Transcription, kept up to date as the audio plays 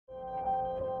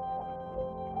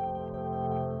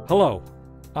Hello,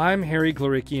 I'm Harry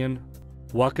Glorikian.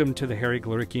 Welcome to the Harry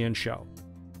Glorikian Show,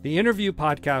 the interview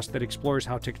podcast that explores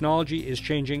how technology is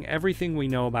changing everything we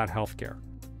know about healthcare.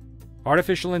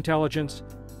 Artificial intelligence,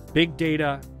 big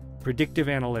data, predictive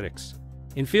analytics.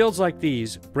 In fields like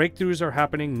these, breakthroughs are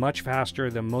happening much faster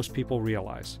than most people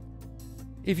realize.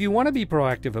 If you want to be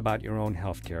proactive about your own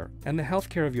healthcare and the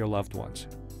healthcare of your loved ones,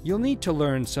 you'll need to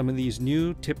learn some of these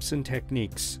new tips and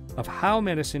techniques of how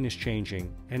medicine is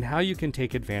changing and how you can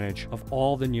take advantage of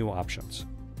all the new options.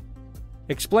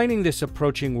 Explaining this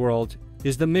approaching world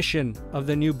is the mission of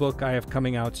the new book I have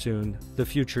coming out soon, The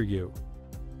Future You.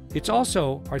 It's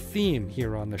also our theme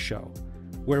here on the show,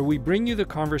 where we bring you the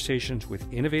conversations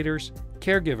with innovators,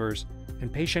 caregivers,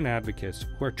 and patient advocates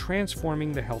who are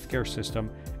transforming the healthcare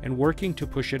system and working to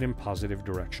push it in positive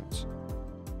directions.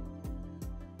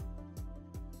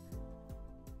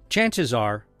 Chances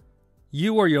are,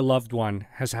 you or your loved one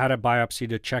has had a biopsy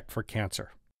to check for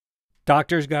cancer.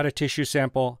 Doctors got a tissue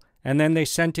sample, and then they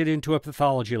sent it into a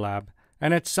pathology lab,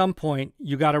 and at some point,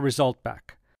 you got a result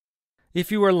back.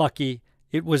 If you were lucky,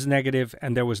 it was negative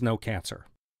and there was no cancer.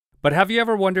 But have you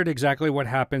ever wondered exactly what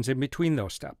happens in between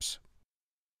those steps?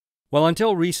 Well,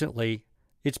 until recently,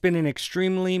 it's been an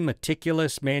extremely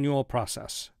meticulous manual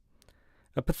process.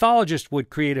 A pathologist would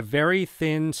create a very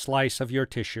thin slice of your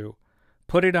tissue,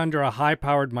 put it under a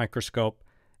high-powered microscope,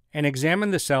 and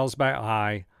examine the cells by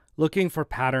eye, looking for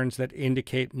patterns that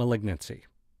indicate malignancy.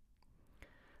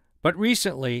 But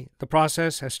recently, the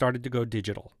process has started to go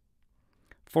digital.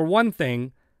 For one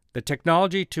thing, the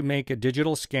technology to make a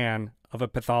digital scan of a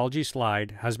pathology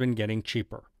slide has been getting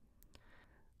cheaper.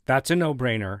 That's a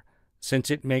no-brainer, since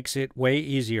it makes it way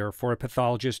easier for a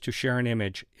pathologist to share an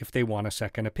image if they want a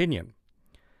second opinion.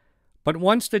 But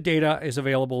once the data is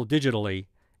available digitally,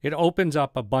 it opens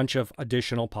up a bunch of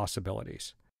additional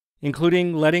possibilities,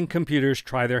 including letting computers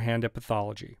try their hand at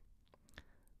pathology.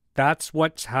 That's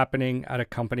what's happening at a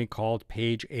company called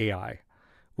Paige AI,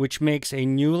 which makes a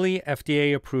newly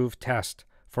FDA-approved test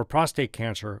for prostate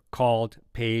cancer called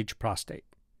Paige Prostate.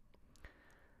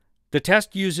 The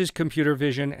test uses computer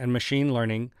vision and machine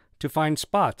learning to find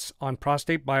spots on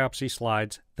prostate biopsy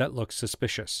slides that look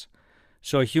suspicious,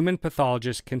 so a human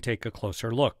pathologist can take a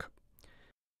closer look.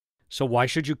 So why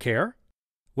should you care?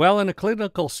 Well, in a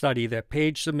clinical study that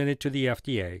Paige submitted to the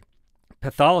FDA,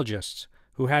 pathologists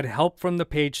who had help from the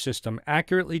Paige system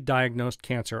accurately diagnosed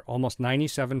cancer almost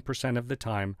 97% of the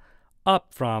time,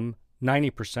 up from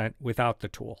 90% without the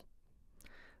tool.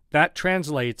 That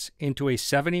translates into a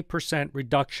 70%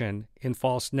 reduction in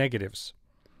false negatives.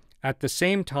 At the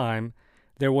same time,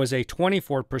 there was a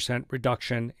 24%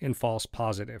 reduction in false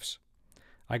positives.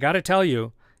 I gotta tell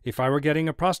you, if I were getting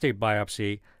a prostate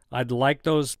biopsy, I'd like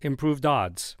those improved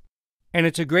odds. And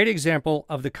it's a great example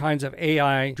of the kinds of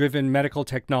AI-driven medical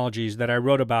technologies that I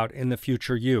wrote about in The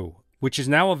Future You, which is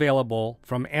now available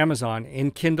from Amazon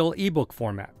in Kindle ebook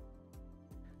format.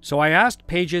 So I asked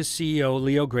Paige's CEO,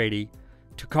 Leo Grady,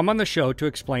 to come on the show to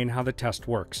explain how the test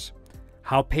works,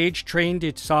 how Paige trained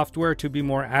its software to be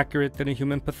more accurate than a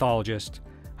human pathologist,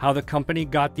 how the company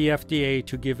got the FDA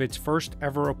to give its first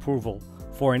ever approval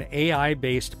for an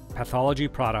AI-based pathology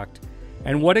product,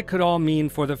 and what it could all mean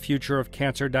for the future of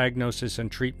cancer diagnosis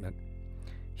and treatment.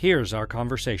 Here's our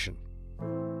conversation.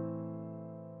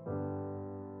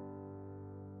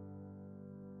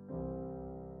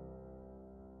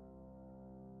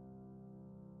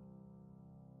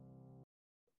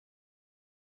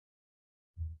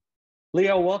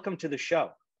 Leo, welcome to the show.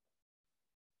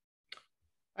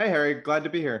 Hi, Harry. Glad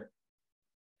to be here.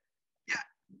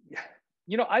 Yeah.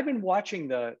 You know, I've been watching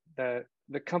the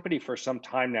company for some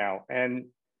time now, and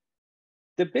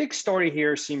the big story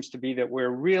here seems to be that we're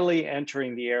really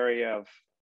entering the area of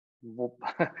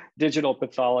digital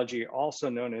pathology, also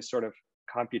known as sort of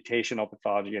computational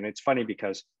pathology. And it's funny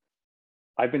because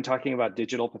I've been talking about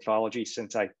digital pathology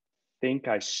since I think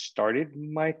I started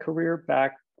my career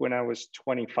back when I was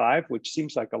 25, which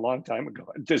seems like a long time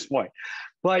ago at this point.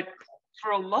 But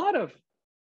for a lot of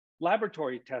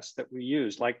laboratory tests that we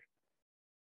use, like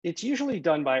it's usually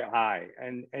done by eye.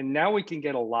 And now we can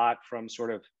get a lot from sort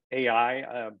of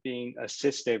AI being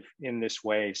assistive in this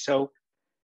way. So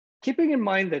keeping in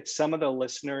mind that some of the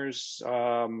listeners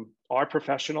are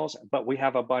professionals, but we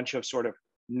have a bunch of sort of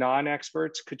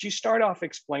non-experts, could you start off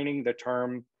explaining the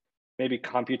term, maybe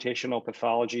computational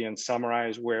pathology, and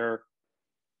summarize where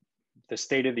the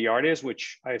state of the art is,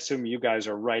 which I assume you guys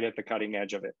are right at the cutting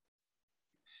edge of it?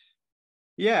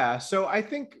 Yeah, so I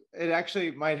think it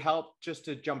actually might help just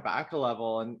to jump back a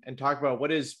level and talk about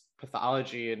what is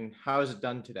pathology and how is it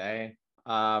done today.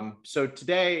 So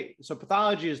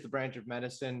pathology is the branch of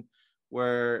medicine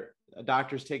where a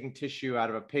doctor is taking tissue out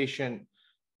of a patient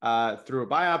through a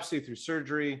biopsy, through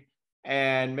surgery,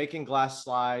 and making glass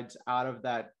slides out of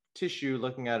that tissue,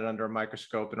 looking at it under a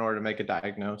microscope in order to make a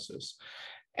diagnosis.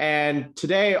 And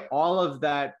today, all of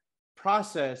that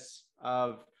process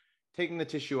of taking the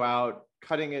tissue out,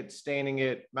 cutting it, staining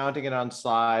it, mounting it on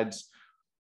slides,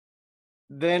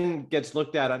 then gets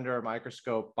looked at under a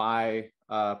microscope by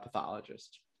a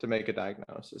pathologist to make a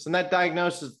diagnosis. And that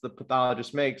diagnosis the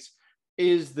pathologist makes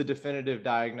is the definitive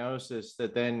diagnosis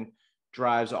that then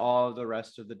drives all of the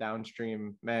rest of the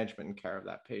downstream management and care of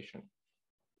that patient.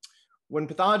 When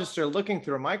pathologists are looking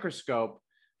through a microscope,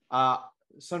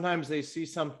 sometimes they see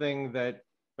something that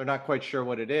they're not quite sure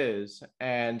what it is.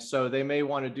 And so they may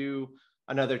want to do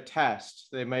another test.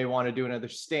 They may want to do another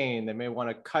stain. They may want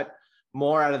to cut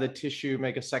more out of the tissue,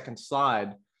 make a second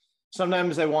slide.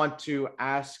 Sometimes they want to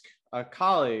ask a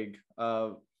colleague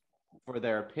for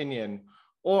their opinion,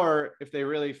 or if they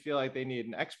really feel like they need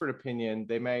an expert opinion,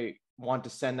 they may want to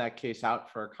send that case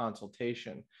out for a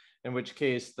consultation, in which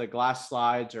case the glass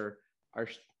slides are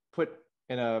put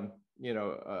in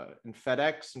in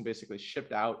FedEx and basically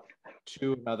shipped out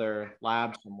to another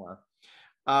lab somewhere.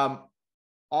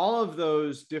 All of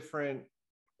those different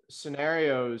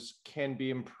scenarios can be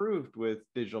improved with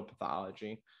digital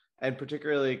pathology, and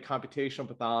particularly computational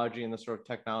pathology and the sort of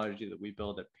technology that we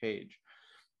build at Paige.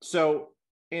 So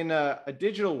in a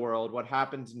digital world, what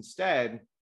happens instead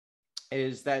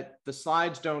is that the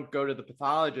slides don't go to the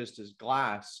pathologist as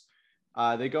glass.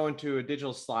 They go into a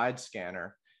digital slide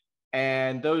scanner.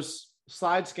 And those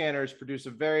slide scanners produce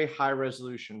a very high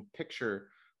resolution picture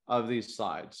of these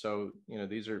slides. So,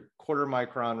 these are 1/4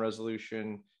 micron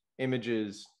resolution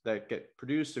images that get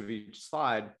produced of each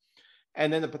slide.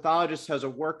 And then the pathologist has a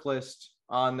work list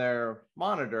on their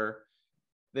monitor.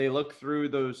 They look through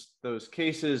those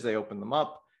cases, they open them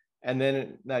up, and then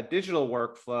in that digital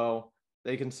workflow,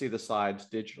 they can see the slides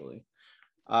digitally.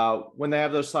 When they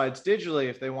have those slides digitally,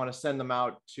 if they want to send them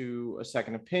out to a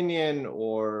second opinion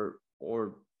or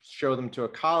show them to a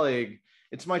colleague,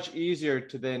 it's much easier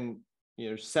to then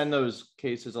send those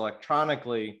cases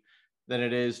electronically than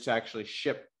it is to actually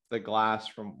ship the glass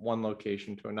from one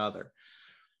location to another.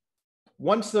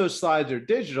 Once those slides are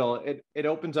digital, it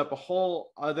opens up a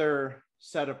whole other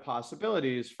set of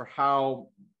possibilities for how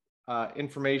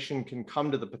information can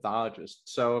come to the pathologist.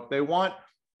 So if they want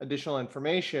additional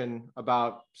information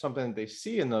about something that they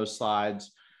see in those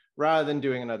slides, rather than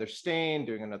doing another stain,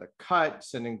 doing another cut,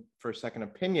 sending for a second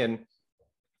opinion,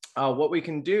 what we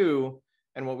can do,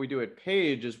 and what we do at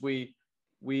Paige, is we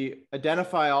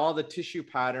identify all the tissue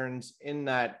patterns in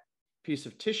that piece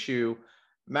of tissue,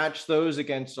 match those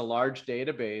against a large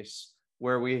database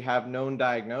where we have known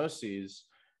diagnoses,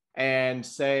 and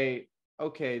say,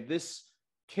 okay, this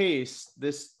case,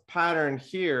 this pattern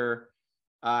here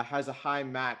has a high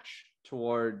match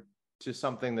to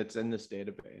something that's in this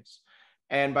database.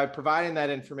 And by providing that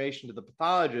information to the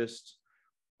pathologist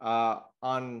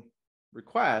on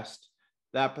request,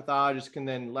 that pathologist can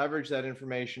then leverage that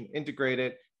information, integrate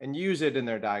it, and use it in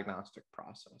their diagnostic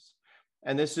process.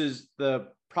 And this is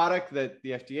the product that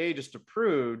the FDA just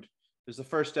approved. Is the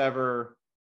first ever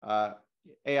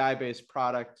AI-based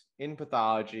product in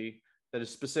pathology that is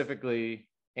specifically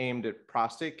aimed at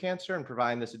prostate cancer and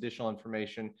providing this additional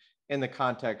information in the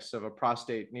context of a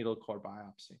prostate needle core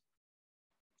biopsy.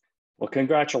 Well,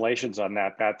 congratulations on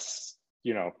that. That's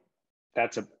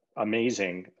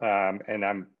amazing. And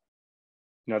I'm,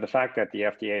 the fact that the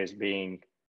FDA is being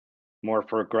more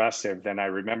progressive than I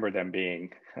remember them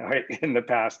being in the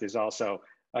past is also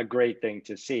a great thing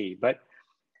to see. But,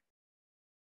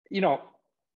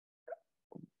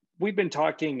 we've been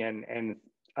talking and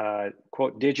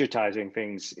quote, digitizing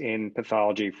things in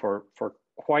pathology for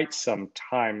quite some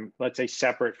time, let's say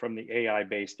separate from the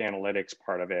AI-based analytics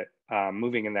part of it,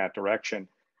 moving in that direction.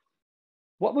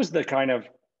 What was the kind of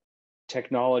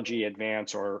technology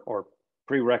advance or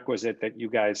prerequisite that you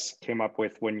guys came up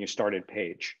with when you started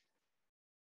Paige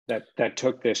that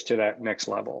took this to that next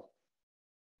level?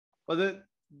 Well,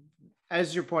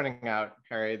 as you're pointing out,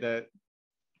 Harry,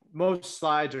 most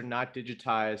slides are not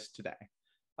digitized today.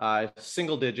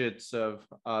 Single digits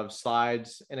of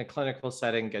slides in a clinical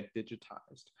setting get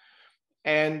digitized.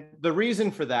 And the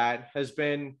reason for that has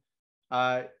been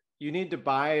you need to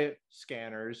buy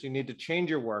scanners, you need to change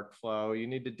your workflow, you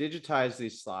need to digitize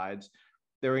these slides.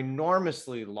 They're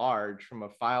enormously large from a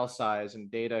file size and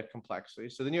data complexity.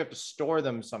 So then you have to store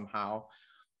them somehow.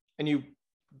 And you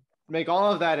make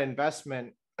all of that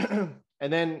investment, and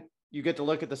then you get to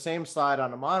look at the same slide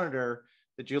on a monitor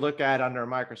that you look at under a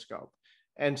microscope.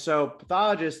 And so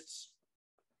pathologists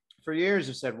for years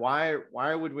have said, why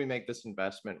would we make this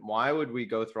investment? Why would we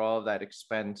go through all of that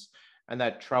expense and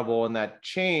that trouble and that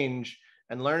change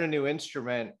and learn a new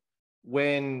instrument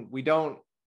when we don't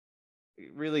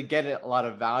really get a lot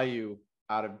of value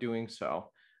out of doing so?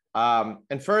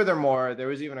 And furthermore, there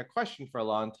was even a question for a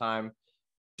long time: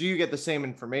 do you get the same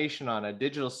information on a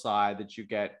digital slide that you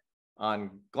get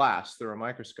on glass through a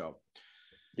microscope?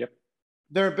 Yep.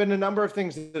 There have been a number of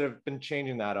things that have been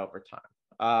changing that over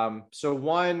time. So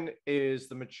one is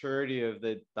the maturity of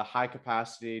the high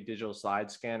capacity digital slide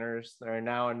scanners. There are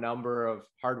now a number of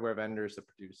hardware vendors that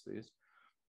produce these.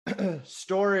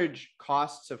 Storage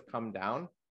costs have come down.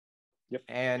 Yep.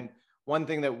 And one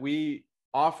thing that we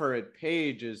offer at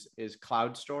Paige is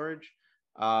cloud storage,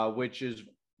 which is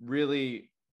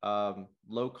really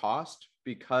low cost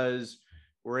because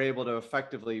we're able to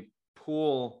effectively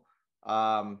pool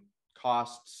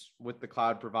costs with the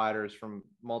cloud providers from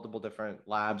multiple different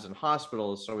labs and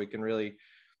hospitals, so we can really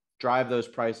drive those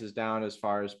prices down as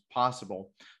far as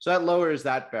possible. So that lowers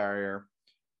that barrier.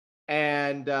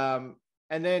 And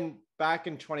then back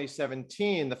in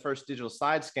 2017, the first digital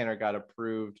slide scanner got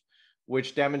approved,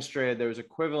 which demonstrated there was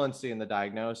equivalency in the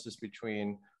diagnosis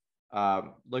between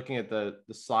looking at the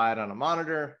slide on a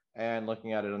monitor and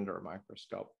looking at it under a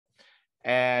microscope.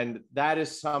 And that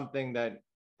is something that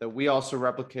we also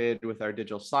replicated with our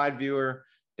digital slide viewer,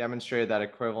 demonstrated that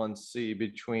equivalency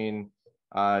between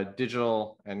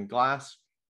digital and glass.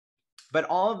 But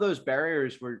all of those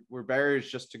barriers were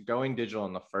barriers just to going digital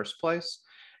in the first place.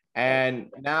 And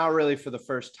now really for the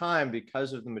first time,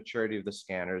 because of the maturity of the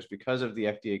scanners, because of the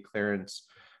FDA clearance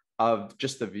of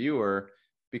just the viewer,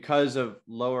 because of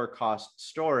lower cost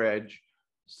storage,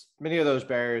 many of those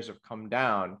barriers have come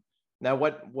down. Now,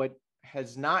 what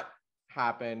has not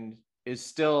happened is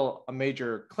still a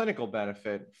major clinical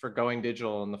benefit for going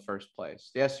digital in the first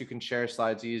place. Yes, you can share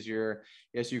slides easier.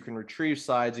 Yes, you can retrieve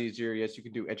slides easier. Yes, you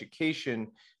can do education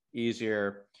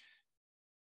easier.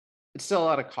 It's still a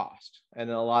lot of cost and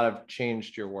a lot of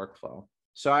change to your workflow.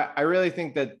 So I really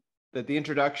think that the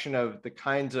introduction of the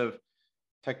kinds of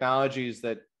technologies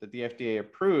that the FDA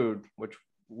approved, which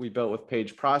we built with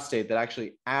Paige Prostate, that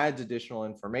actually adds additional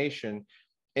information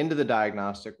into the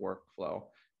diagnostic workflow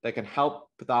that can help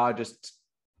pathologists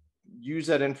use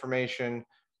that information,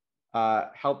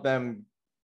 help them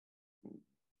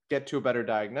get to a better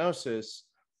diagnosis,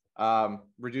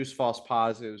 reduce false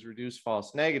positives, reduce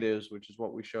false negatives, which is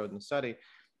what we showed in the study.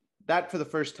 That for the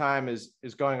first time is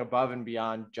going above and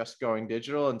beyond just going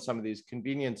digital and some of these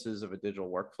conveniences of a digital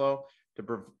workflow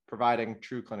to providing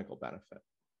true clinical benefit.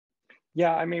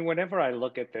 Yeah, I mean, whenever I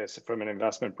look at this from an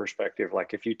investment perspective,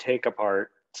 like if you take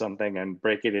apart something and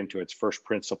break it into its first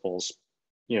principles,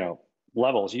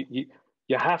 levels, you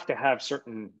have to have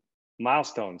certain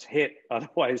milestones hit,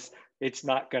 otherwise it's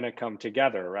not going to come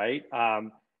together, right?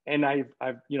 And I've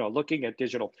looking at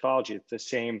digital pathology, it's the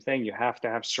same thing. You have to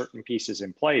have certain pieces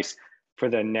in place for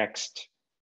the next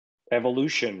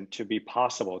evolution to be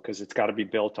possible, because it's got to be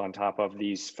built on top of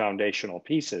these foundational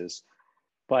pieces.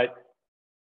 But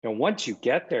once you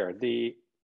get there, the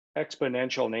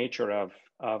exponential nature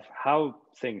of how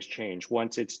things change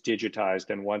once it's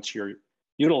digitized and once you're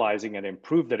utilizing it and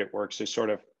prove that it works is sort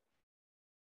of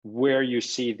where you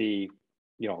see the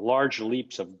large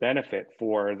leaps of benefit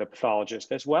for the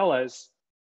pathologist, as well as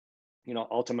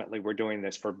ultimately we're doing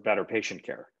this for better patient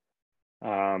care.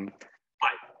 But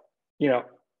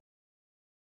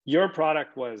your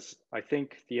product was, I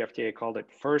think the FDA called it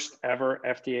first ever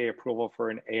FDA approval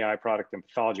for an AI product in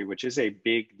pathology, which is a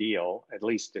big deal, at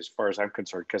least as far as I'm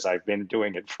concerned, because I've been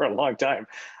doing it for a long time.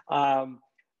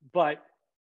 But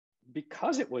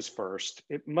because it was first,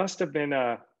 it must have been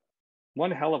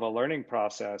one hell of a learning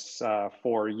process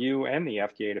for you and the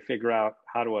FDA to figure out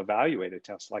how to evaluate a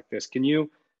test like this. Can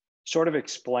you sort of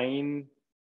explain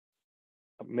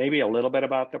maybe a little bit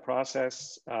about the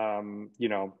process?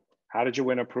 How did you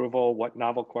win approval? What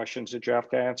novel questions did you have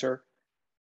to answer?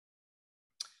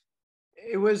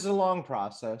 It was a long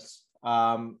process.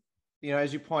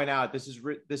 As you point out, this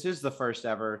is the first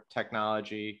ever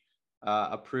technology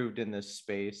approved in this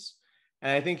space.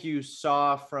 And I think you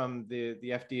saw from the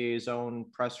FDA's own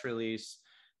press release,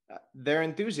 their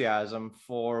enthusiasm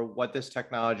for what this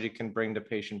technology can bring to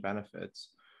patient benefits.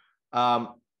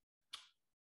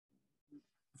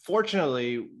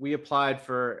 Fortunately, we applied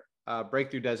for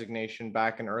breakthrough designation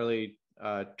back in early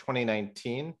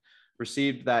 2019,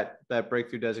 received that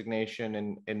breakthrough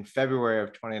designation in February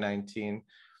of 2019.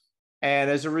 And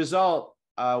as a result,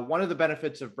 one of the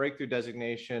benefits of breakthrough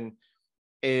designation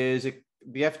is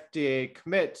the FDA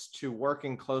commits to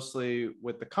working closely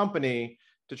with the company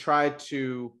to try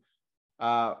to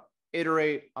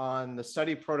iterate on the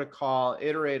study protocol,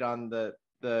 iterate on the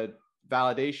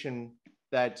validation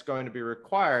that's going to be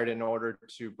required in order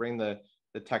to bring the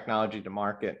technology to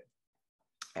market.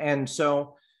 And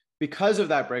so because of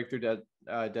that breakthrough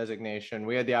designation,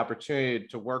 we had the opportunity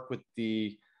to work with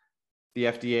the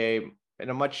FDA in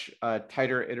a much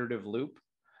tighter iterative loop.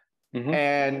 Mm-hmm.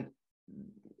 And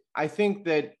I think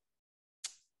that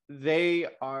they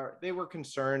were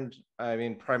concerned, I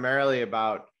mean, primarily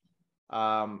about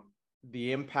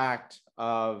the impact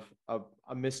of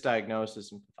a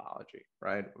misdiagnosis in pathology,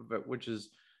 right? But which is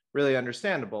really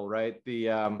understandable, right?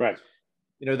 Right.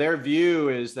 You know, their view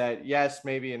is that yes,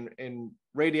 maybe in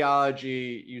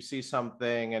radiology you see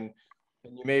something and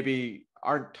you maybe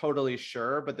aren't totally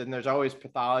sure, but then there's always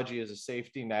pathology as a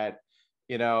safety net,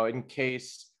 you know, in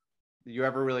case you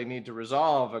ever really need to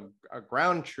resolve a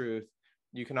ground truth,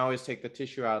 you can always take the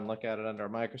tissue out and look at it under a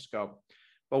microscope.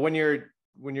 But when you're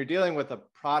dealing with a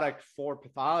product for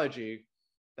pathology,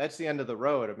 that's the end of the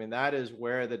road. I mean, that is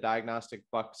where the diagnostic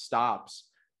buck stops.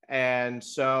 And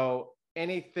so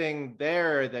anything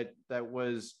there that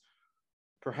was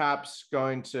perhaps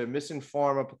going to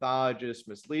misinform a pathologist,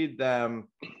 mislead them,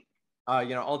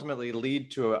 you know, ultimately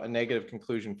lead to a negative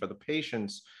conclusion for the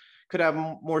patients could have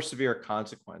more severe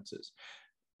consequences.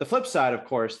 The flip side, of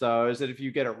course, though, is that if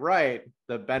you get it right,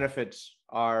 the benefits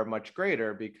are much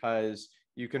greater because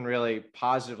you can really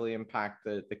positively impact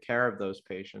the care of those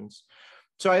patients.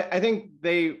 So I think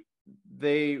they,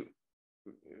 you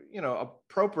know,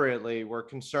 appropriately were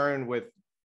concerned with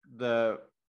the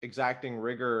exacting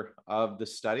rigor of the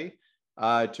study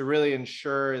to really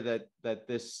ensure that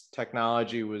this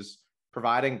technology was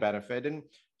providing benefit. And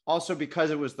also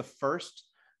because it was the first,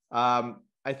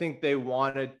 I think they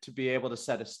wanted to be able to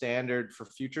set a standard for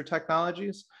future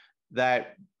technologies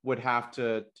that would have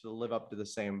to live up to the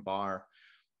same bar.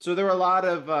 So there were a lot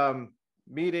of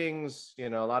meetings, you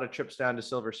know, a lot of trips down to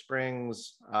Silver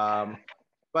Springs.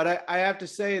 But I have to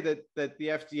say that the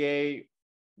FDA,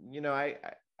 you know,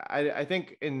 I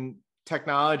think in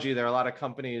technology, there are a lot of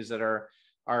companies that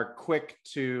are quick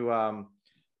to,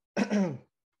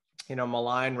 you know,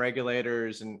 malign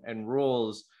regulators and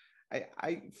rules.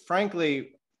 I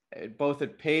frankly, both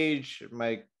at Paige,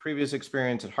 my previous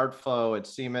experience at HeartFlow, at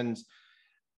Siemens,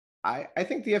 I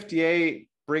think the FDA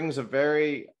brings a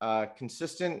very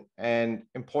consistent and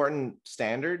important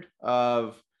standard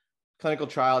of clinical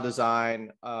trial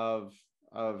design, of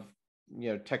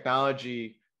you know,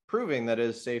 technology proving that it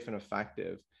is safe and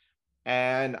effective.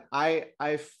 And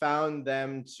I found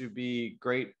them to be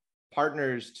great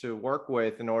partners to work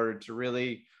with in order to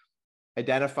really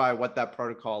identify what that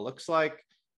protocol looks like,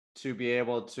 to be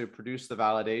able to produce the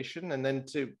validation, and then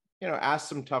to, you know, ask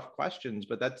some tough questions,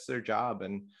 but that's their job.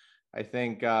 And I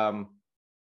think,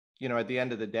 you know, at the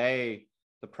end of the day,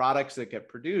 the products that get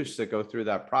produced that go through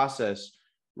that process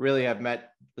really have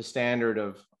met the standard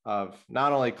of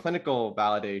not only clinical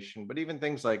validation, but even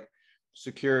things like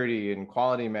security and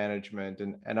quality management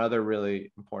and other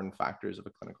really important factors of a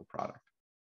clinical product.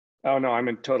 Oh, no, I'm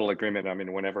in total agreement. I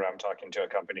mean, whenever I'm talking to a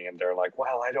company and they're like,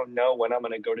 well, I don't know when I'm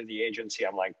going to go to the agency,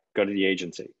 I'm like, go to the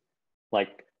agency. Like,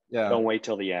 don't wait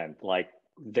till the end. Like,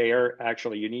 they're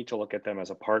actually, you need to look at them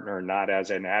as a partner, not as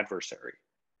an adversary.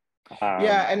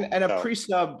 And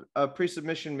a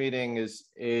pre-submission meeting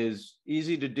is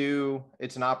easy to do.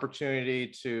 It's an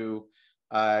opportunity to,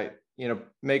 you know,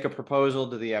 make a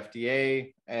proposal to the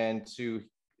FDA and to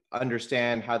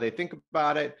understand how they think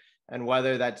about it, and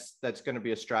whether that's going to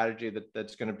be a strategy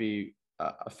that's going to be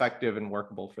effective and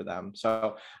workable for them.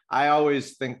 So I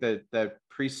always think that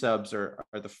pre-subs are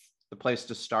the place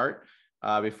to start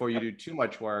before you do too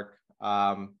much work,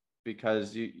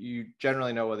 because you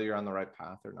generally know whether you're on the right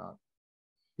path or not.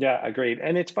 Yeah, agreed.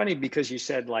 And it's funny because you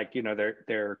said, like, you know,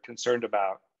 they're concerned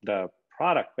about the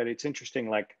product, but it's interesting,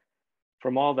 like,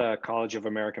 from all the College of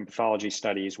American Pathology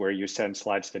studies where you send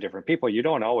slides to different people, you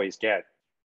don't always get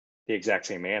the exact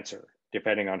same answer,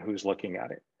 depending on who's looking at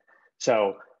it.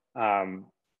 So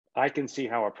I can see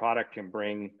how a product can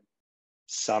bring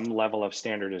some level of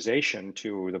standardization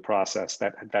to the process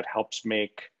that helps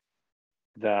make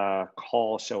the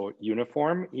call so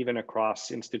uniform, even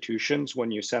across institutions when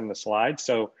you send the slides.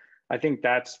 So I think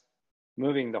that's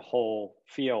moving the whole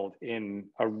field in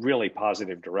a really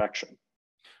positive direction.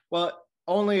 Well,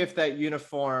 only if that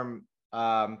uniform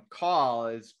call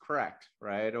is correct,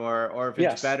 right? Or if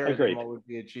it's better than what would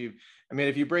be achieved. I mean,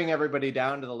 if you bring everybody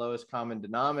down to the lowest common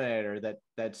denominator,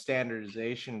 that's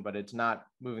standardization, but it's not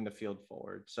moving the field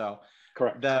forward. So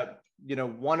correct. You know,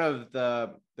 one of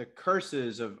the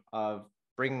curses of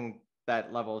bringing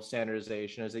that level of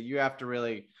standardization is that you have to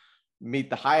really meet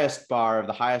the highest bar of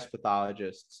the highest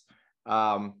pathologists.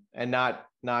 and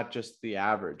not just the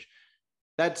average.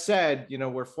 That said,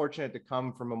 we're fortunate to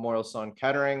come from Memorial Sloan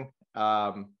Kettering,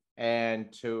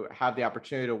 and to have the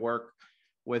opportunity to work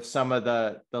with some of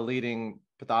the leading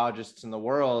pathologists in the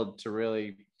world to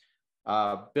really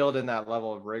build in that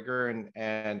level of rigor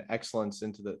and excellence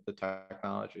into the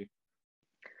technology.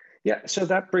 Yeah, so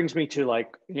that brings me to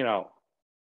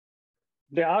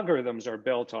the algorithms are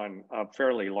built on a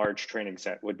fairly large training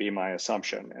set, would be my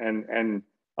assumption, and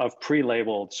of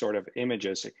pre-labeled sort of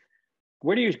images.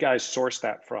 Where do you guys source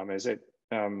that from? Is it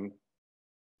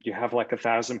you have like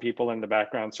 1,000 people in the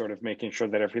background sort of making sure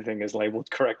that everything is labeled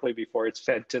correctly before it's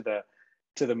fed to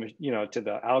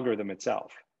the algorithm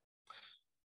itself?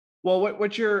 Well,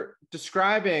 what you're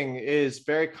describing is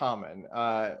very common,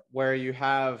 where you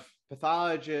have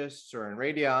pathologists or in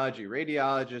radiology,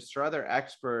 radiologists or other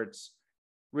experts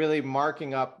really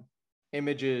marking up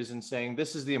images and saying,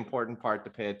 this is the important part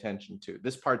to pay attention to.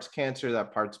 This part's cancer,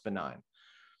 that part's benign.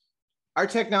 Our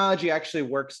technology actually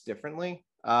works differently.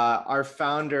 Our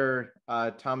founder,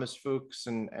 Thomas Fuchs,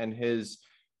 and his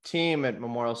team at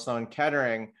Memorial Sloan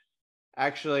Kettering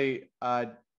actually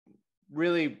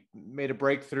really made a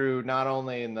breakthrough, not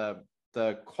only in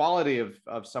the quality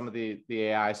of some of the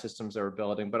AI systems that we're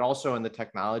building, but also in the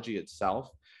technology itself.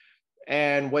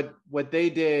 And what they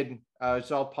did,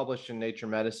 it's all published in Nature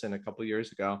Medicine a couple of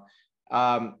years ago,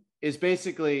 is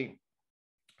basically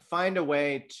find a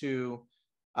way to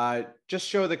just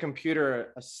show the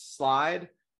computer a slide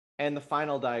and the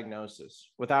final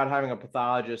diagnosis without having a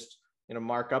pathologist,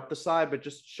 mark up the slide, but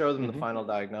just show them the final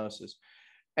diagnosis.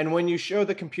 And when you show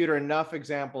the computer enough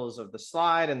examples of the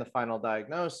slide and the final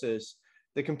diagnosis,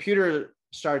 the computer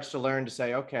starts to learn to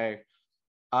say, okay,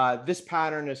 this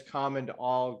pattern is common to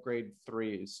all grade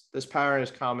 3s. This pattern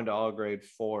is common to all grade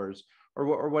 4s,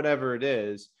 or whatever it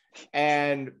is.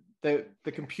 And the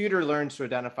computer learns to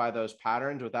identify those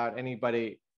patterns without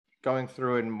anybody going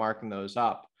through and marking those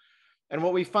up. And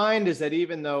what we find is that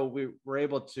even though we were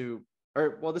able to,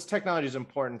 this technology is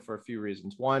important for a few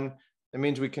reasons. One, it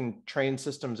means we can train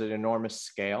systems at enormous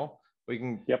scale. We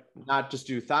can not just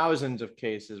do thousands of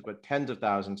cases, but tens of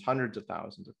thousands, hundreds of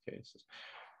thousands of cases.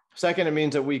 Second, it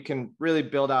means that we can really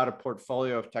build out a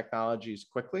portfolio of technologies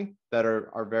quickly that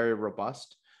are very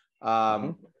robust,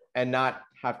 and not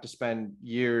have to spend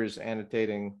years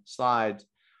annotating slides.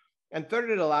 And third,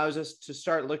 it allows us to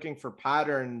start looking for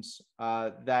patterns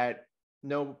that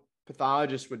no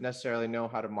pathologist would necessarily know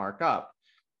how to mark up.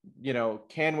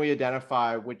 Can we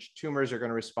identify which tumors are going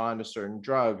to respond to certain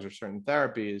drugs or certain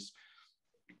therapies?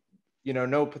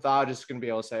 No pathologist is going to be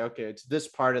able to say, okay, it's this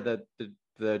part of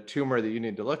the tumor that you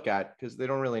need to look at, because they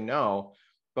don't really know.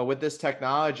 But with this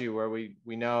technology where we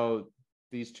know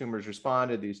these tumors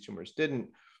responded, these tumors didn't,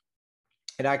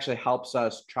 it actually helps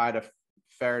us try to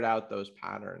ferret out those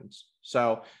patterns.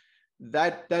 So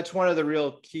that's one of the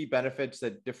real key benefits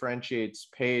that differentiates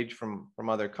Paige from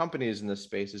other companies in this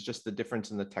space, is just the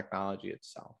difference in the technology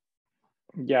itself.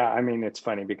 Yeah, I mean, it's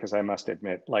funny because I must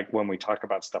admit, like when we talk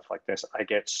about stuff like this, I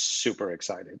get super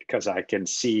excited because I can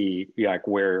see like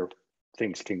where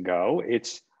things can go.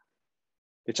 It's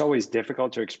always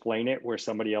difficult to explain it where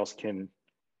somebody else can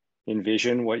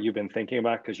envision what you've been thinking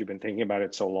about because you've been thinking about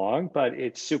it so long, but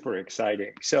it's super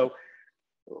exciting. So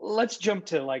let's jump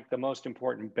to like the most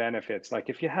important benefits. Like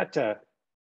if you had to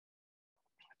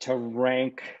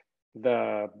rank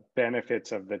the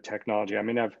benefits of the technology, I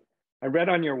mean, I read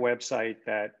on your website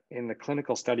that in the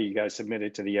clinical study you guys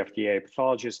submitted to the FDA,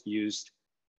 pathologists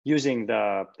using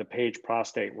the Paige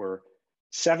Prostate were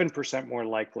 7% more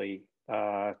likely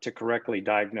to correctly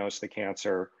diagnose the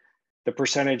cancer. The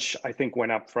percentage, I think,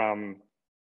 went up from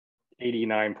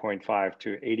 89.5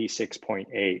 to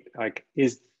 86.8. Like,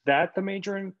 is that the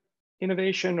major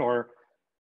innovation, or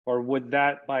would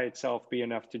that by itself be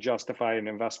enough to justify an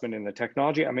investment in the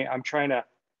technology? I mean, I'm trying to,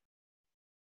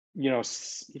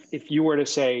 if you were to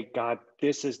say, God,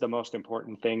 this is the most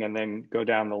important thing, and then go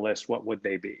down the list, what would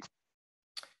they be?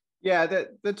 Yeah,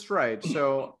 that's right.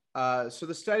 So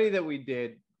the study that we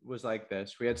did was like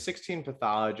this. We had 16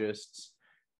 pathologists.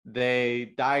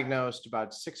 They diagnosed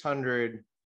about 600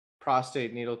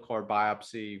 prostate needle core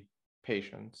biopsy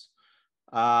patients.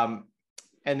 And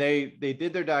they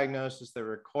did their diagnosis, they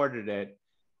recorded it,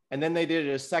 and then they did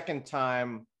it a second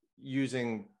time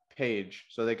using Paige,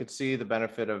 so they could see the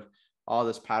benefit of all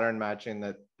this pattern matching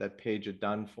that Paige had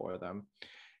done for them.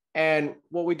 And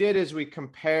what we did is we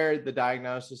compared the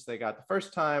diagnosis they got the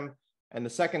first time and the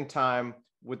second time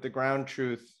with the ground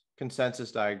truth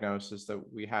consensus diagnosis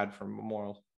that we had from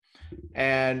Memorial.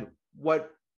 And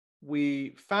what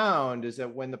we found is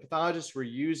that when the pathologists were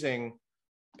using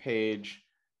Paige,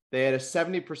 They had a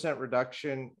 70%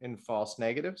 reduction in false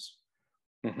negatives.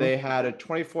 Mhm. They had a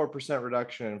 24%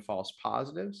 reduction in false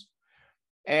positives.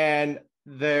 And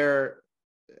their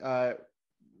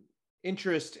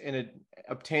interest in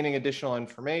obtaining additional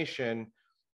information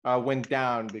went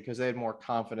down because they had more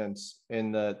confidence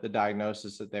in the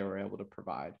diagnosis that they were able to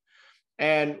provide.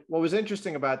 And what was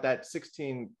interesting about that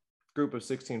group of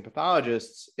 16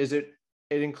 pathologists is it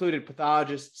included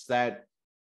pathologists that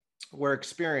were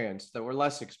experienced, that were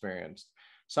less experienced,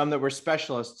 some that were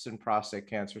specialists in prostate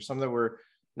cancer, some that were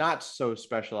not so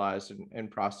specialized in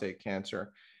prostate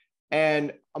cancer.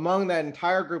 And among that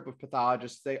entire group of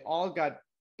pathologists, they all got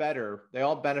better. They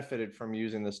all benefited from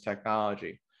using this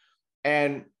technology.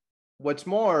 And what's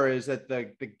more is that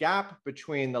the gap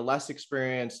between the less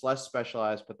experienced, less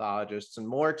specialized pathologists and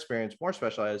more experienced, more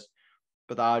specialized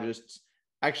pathologists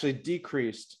actually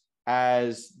decreased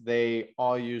as they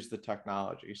all used the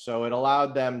technology. So it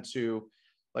allowed them to,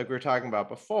 like we were talking about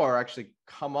before, actually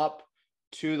come up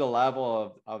to the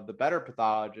level of the better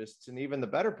pathologists, and even the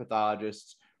better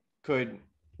pathologists could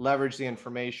leverage the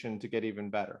information to get even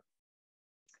better.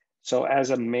 So as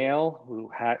a male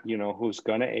who's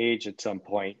going to age at some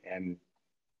point and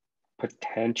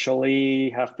potentially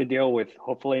have to deal with,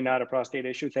 hopefully not a prostate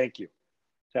issue. Thank you.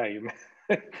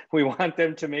 We want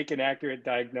them to make an accurate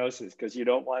diagnosis, because you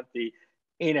don't want the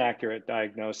inaccurate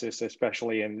diagnosis,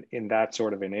 especially in that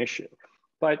sort of an issue.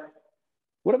 But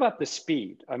what about the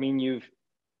speed? I mean,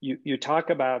 you talk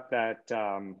about that,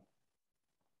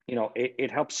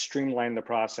 it helps streamline the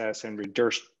process and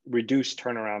reduce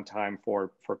turnaround time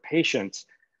for patients.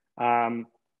 What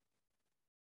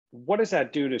does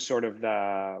that do to sort of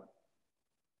the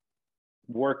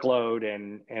workload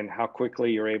and how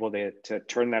quickly you're able to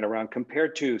turn that around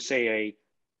compared to, say, a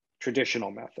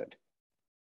traditional method?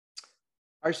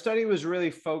 Our study was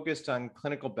really focused on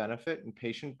clinical benefit and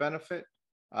patient benefit.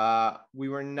 We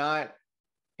were not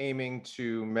aiming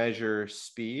to measure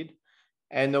speed.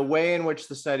 And the way in which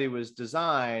the study was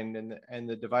designed and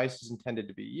the devices intended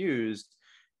to be used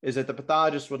is that the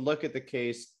pathologist would look at the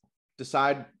case,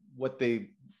 decide what they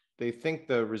think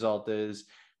the result is,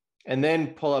 and then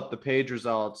pull up the Paige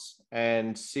results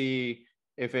and see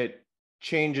if it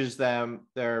changes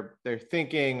their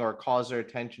thinking or calls their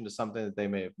attention to something that they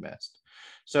may have missed.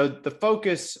 So the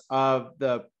focus of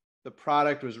the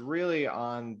product was really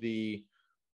on the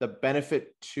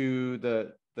benefit to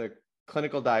the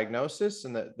clinical diagnosis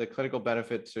and the clinical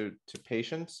benefit to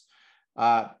patients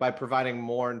by providing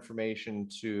more information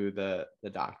to the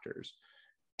doctors.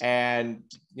 And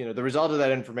the result of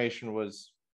that information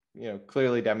was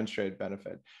clearly demonstrated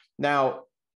benefit. Now,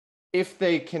 if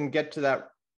they can get to that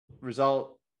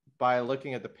result by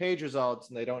looking at the Paige results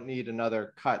and they don't need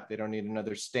another cut, they don't need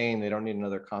another stain, they don't need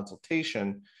another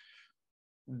consultation,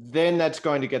 then that's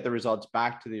going to get the results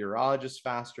back to the urologist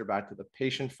faster, back to the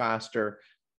patient faster,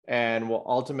 and will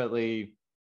ultimately,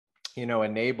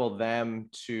 enable them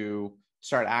to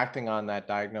start acting on that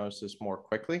diagnosis more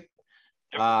quickly.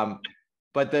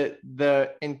 But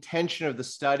the intention of the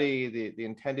study, the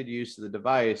intended use of the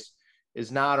device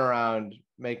is not around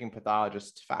making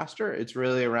pathologists faster. It's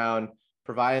really around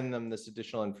providing them this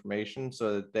additional information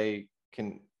so that they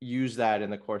can use that in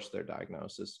the course of their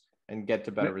diagnosis and get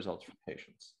to better results for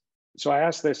patients. So I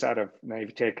asked this out of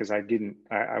naivete because I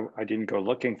didn't go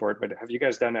looking for it, but have you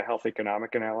guys done a health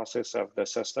economic analysis of the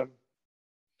system?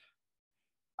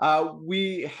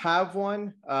 We have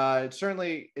one.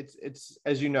 Certainly, it's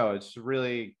as you know, it's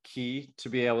really key to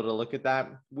be able to look at that.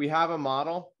 We have a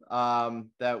model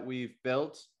that we've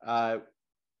built.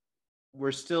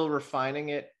 We're still refining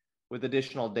it with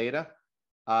additional data.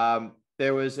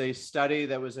 There was a study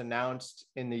that was announced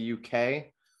in the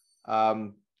UK a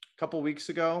couple of weeks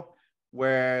ago,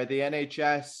 where the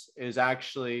NHS is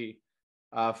actually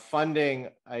funding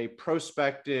a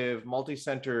prospective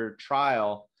multi-center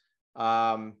trial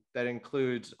that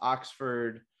includes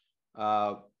Oxford,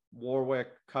 Warwick,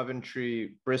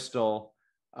 Coventry, Bristol,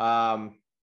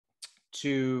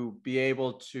 to be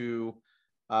able to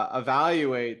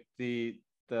evaluate the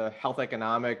health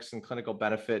economics and clinical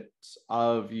benefits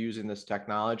of using this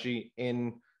technology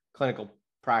in clinical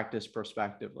practice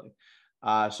prospectively.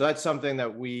 So that's something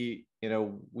that we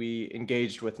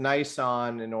engaged with NICE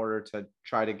on in order to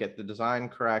try to get the design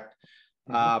correct.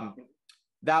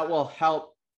 That will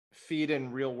help feed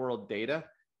in real world data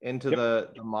into the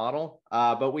model.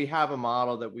 But we have a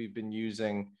model that we've been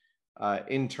using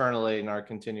internally and are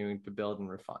continuing to build and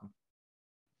refine.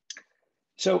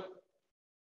 So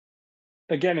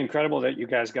again, incredible that you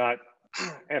guys got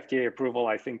FDA approval.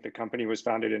 I think the company was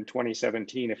founded in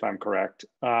 2017, if I'm correct.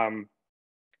 Can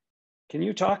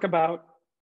you talk about,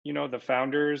 the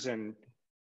founders and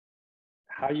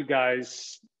how you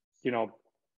guys,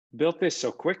 built this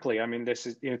so quickly. I mean,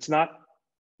 it's not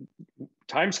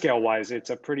timescale wise, it's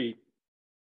a pretty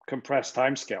compressed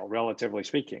timescale, relatively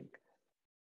speaking.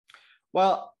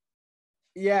 Well,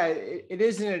 yeah, it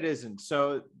is and it isn't.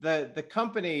 So the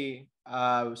company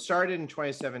started in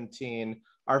 2017.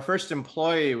 Our first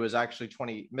employee was actually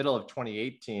middle of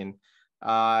 2018,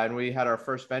 and we had our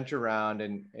first venture round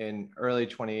in early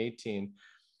 2018.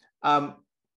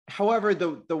 However,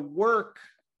 the work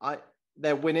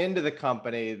that went into the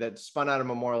company that spun out of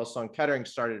Memorial Sloan Kettering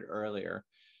started earlier.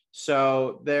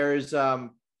 So there's a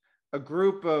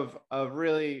group of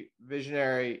really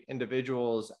visionary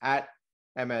individuals at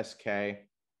MSK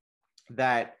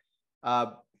that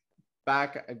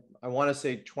back, I want to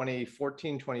say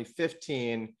 2014,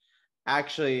 2015,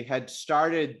 actually had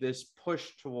started this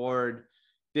push toward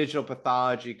digital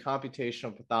pathology,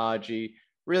 computational pathology,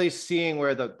 really seeing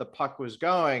where the puck was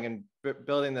going and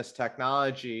building this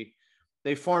technology.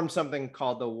 They formed something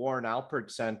called the Warren Alpert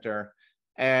Center.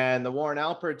 And the Warren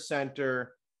Alpert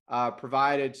Center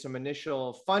provided some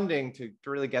initial funding to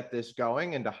really get this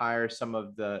going and to hire some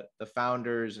of the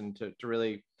founders and to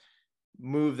really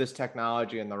move this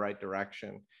technology in the right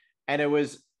direction. And it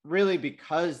was really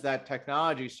because that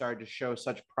technology started to show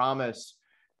such promise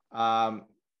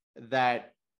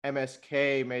that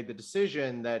MSK made the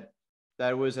decision that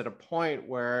it was at a point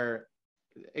where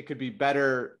it could be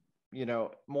better,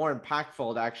 more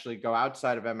impactful to actually go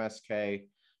outside of MSK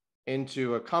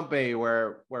into a company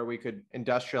where we could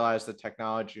industrialize the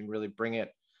technology and really bring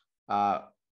it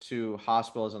to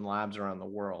hospitals and labs around the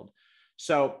world.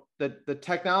 So the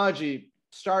technology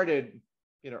started,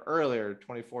 earlier,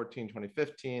 2014,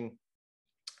 2015.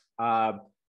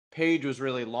 Paige was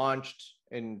really launched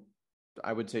in,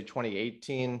 I would say,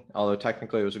 2018, although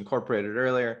technically it was incorporated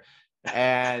earlier.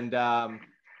 And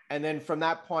then from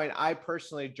that point, I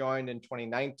personally joined in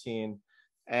 2019.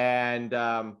 And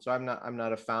so I'm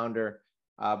not a founder,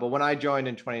 but when I joined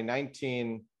in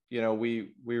 2019,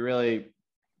 we really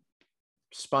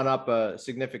spun up a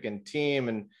significant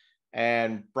team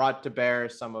and brought to bear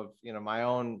some of my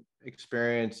own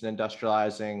experience in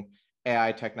industrializing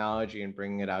AI technology and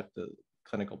bringing it out to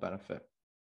clinical benefit.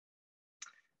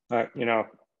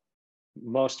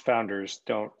 Most founders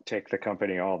don't take the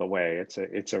company all the way.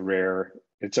 It's a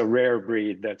rare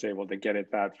breed that's able to get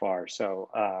it that far. So.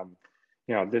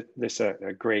 This is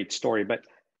a great story, but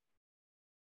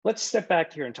let's step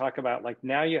back here and talk about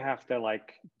now you have to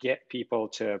get people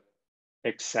to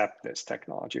accept this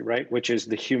technology, right? Which is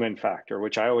the human factor,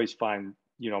 which I always find,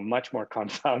 much more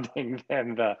confounding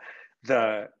than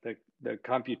the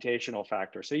computational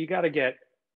factor. So you got to get,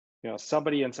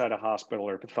 somebody inside a hospital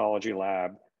or pathology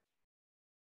lab.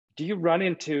 Do you run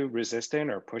into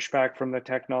resistance or pushback from the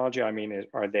technology? I mean,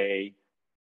 are they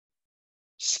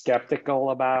skeptical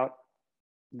about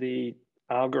the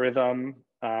algorithm?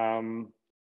 How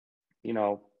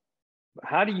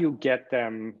do you get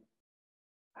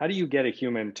a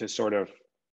human to sort of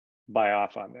buy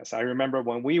off on this? I remember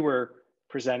when we were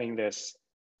presenting this,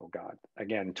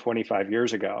 25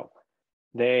 years ago,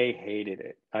 they hated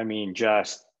it. I mean,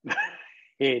 just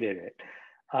hated it.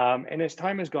 And as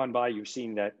time has gone by, you've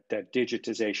seen that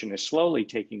digitization is slowly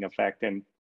taking effect, and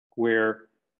where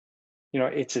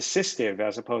it's assistive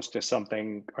as opposed to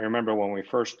something. I remember when we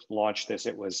first launched this,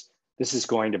 it was, this is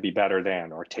going to be better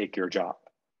than, or take your job,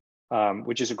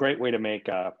 which is a great way to make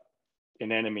an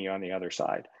enemy on the other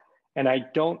side. And I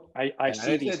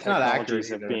see these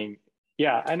technologies as being,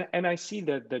 and I see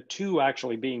the two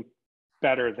actually being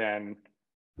better than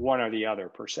one or the other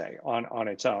per se on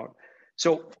its own.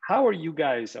 So how are you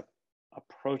guys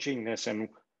approaching this, and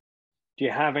do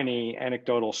you have any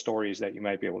anecdotal stories that you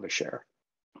might be able to share?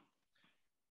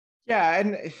 Yeah,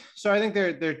 and so I think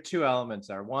there are two elements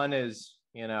there. One is,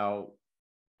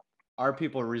 are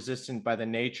people resistant by the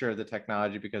nature of the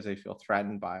technology because they feel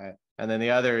threatened by it? And then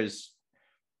the other is,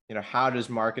 how does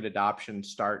market adoption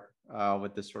start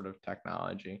with this sort of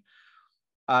technology?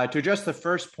 To address the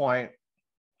first point,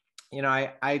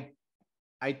 I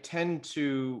tend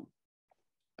to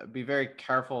be very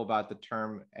careful about the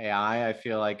term AI. I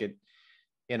feel like it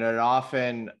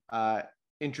often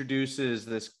introduces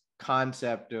this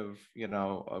concept of,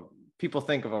 people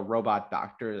think of a robot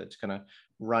doctor that's going to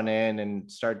run in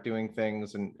and start doing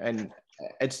things. And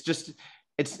it's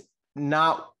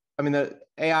not, the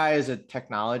AI is a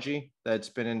technology that's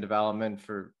been in development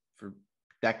for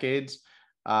decades.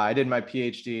 I did my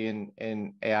PhD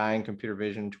in AI and computer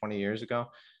vision 20 years ago.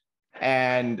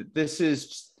 And it's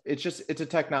a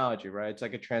technology, right? It's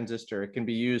like a transistor. It can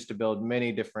be used to build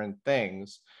many different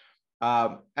things.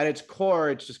 At its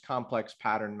core, it's just complex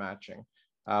pattern matching,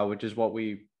 which is what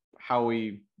we how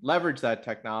we leverage that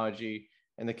technology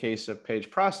in the case of Paige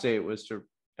Prostate was to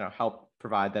help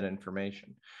provide that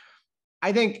information.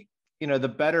 I think the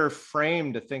better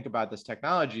frame to think about this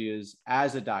technology is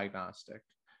as a diagnostic.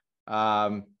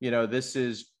 This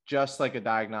is just like a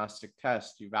diagnostic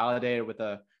test. You validate it with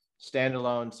a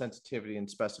standalone sensitivity and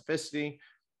specificity.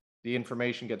 The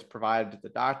information gets provided to the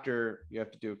doctor. You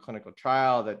have to do a clinical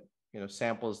trial that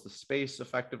samples the space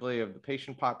effectively of the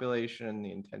patient population and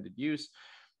the intended use.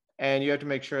 And you have to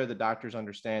make sure the doctors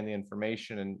understand the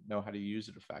information and know how to use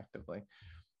it effectively.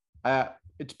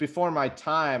 It's before my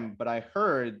time, but I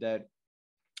heard that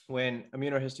when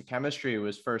immunohistochemistry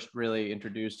was first really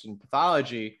introduced in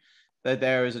pathology, that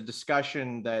there was a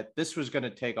discussion that this was going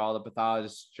to take all the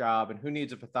pathologist's job, and who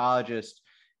needs a pathologist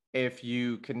if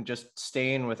you can just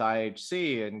stain with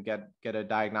IHC and get a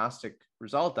diagnostic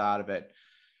result out of it.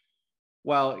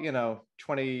 Well,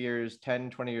 20 years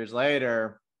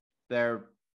later,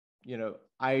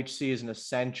 IHC is an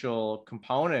essential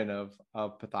component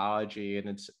of pathology,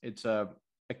 and it's a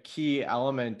key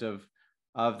element of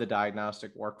the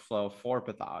diagnostic workflow for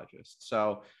pathologists.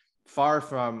 So far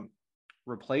from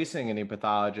replacing any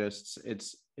pathologists,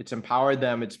 it's empowered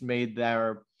them. It's made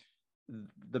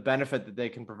the benefit that they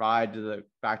can provide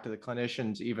back to the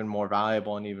clinicians even more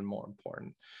valuable and even more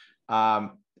important. And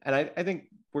I think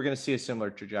we're going to see a similar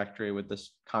trajectory with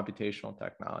this computational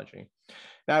technology.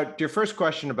 Now, to your first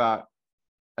question about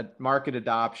market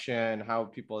adoption, how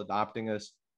people adopting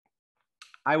this,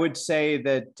 I would say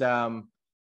that,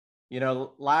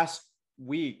 last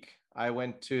week, I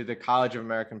went to the College of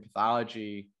American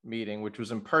Pathology meeting, which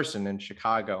was in person in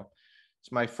Chicago.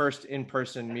 It's my first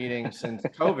in-person meeting since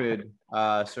COVID,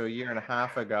 so a year and a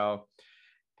half ago.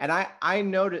 And I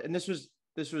noted, and this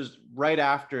was right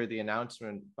after the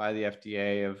announcement by the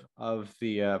FDA of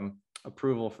the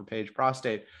approval for Paige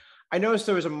Prostate. I noticed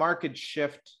there was a marked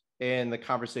shift in the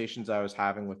conversations I was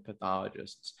having with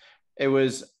pathologists. It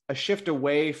was a shift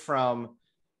away from,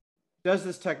 does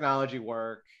this technology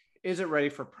work? Is it ready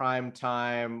for prime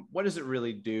time? What does it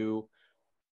really do?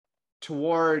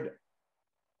 Toward,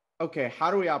 okay,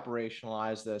 how do we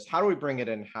operationalize this? How do we bring it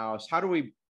in-house? How do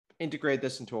we integrate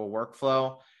this into a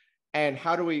workflow? And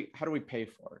how do we pay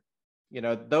for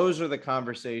it? Those are the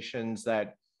conversations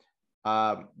that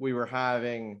we were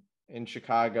having in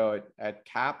Chicago at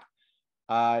CAP.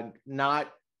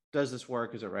 Not, does this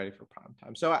work? Is it ready for prime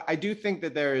time? So I do think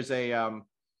that there is a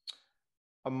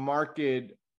marked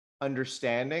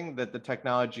understanding that the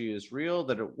technology is real,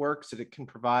 that it works, that it can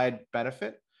provide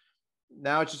benefit.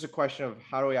 Now it's just a question of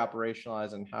how do we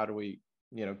operationalize and how do we,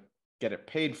 get it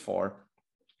paid for?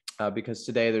 Because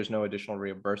today there's no additional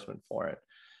reimbursement for it.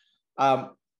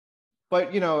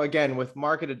 But again, with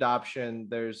market adoption,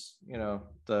 there's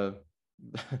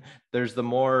there's the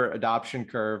more adoption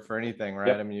curve for anything, right?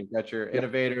 Yep. I mean, you've got your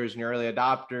innovators and your early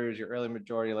adopters, your early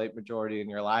majority, late majority, and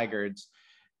your laggards.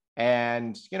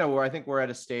 And where I think we're at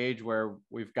a stage where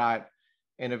we've got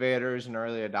innovators and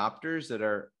early adopters that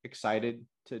are excited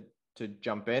to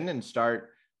jump in and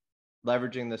start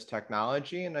leveraging this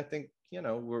technology. And I think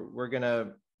we're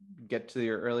gonna get to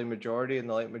your early majority and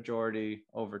the late majority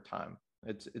over time.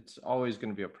 It's always going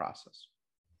to be a process.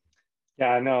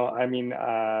 Yeah, no, I mean,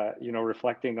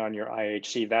 reflecting on your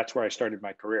IHC, that's where I started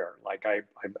my career. Like I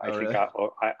think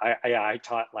I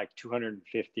taught like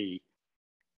 250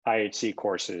 IHC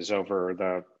courses over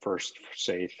the first,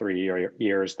 say, 3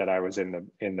 years that I was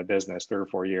in the business, 3 or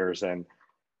 4 years. And,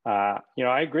 I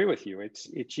agree with you. It's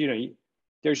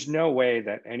there's no way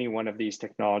that any one of these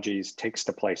technologies takes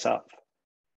the place of.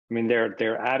 I mean, they're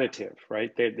additive,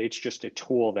 right? It's just a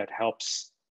tool that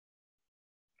helps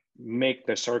make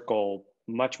the circle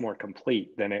much more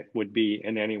complete than it would be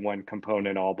in any one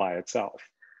component all by itself.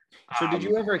 So did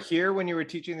you ever hear when you were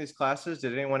teaching these classes,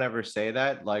 did anyone ever say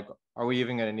that? Like, are we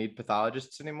even going to need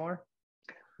pathologists anymore?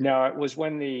 No, it was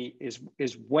when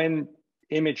when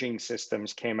imaging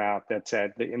systems came out that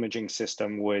said the imaging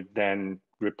system would then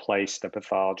replace the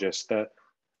pathologist. The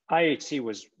IHC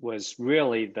was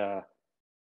really the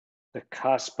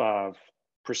cusp of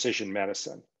precision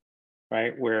medicine,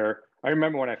 right? Where I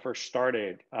remember when I first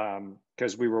started,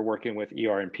 because we were working with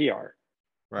ER and PR,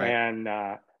 right? And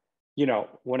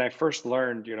when I first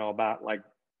learned, about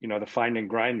the find and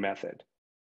grind method,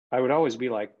 I would always be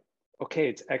like, okay,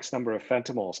 it's X number of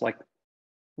femtomoles. Like,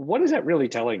 what is that really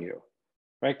telling you,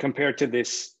 right? Compared to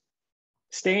this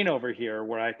stain over here,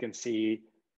 where I can see,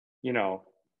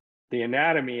 the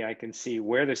anatomy, I can see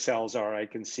where the cells are, I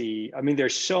can see, I mean,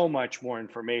 there's so much more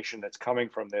information that's coming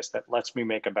from this that lets me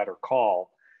make a better call.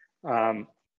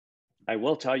 I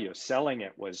will tell you, selling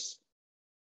it was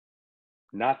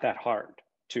not that hard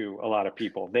to a lot of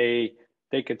people. They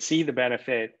they could see the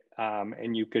benefit,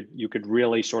 and you could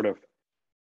really sort of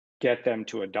get them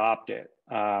to adopt it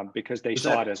because they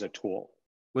saw it as a tool.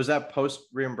 Was that post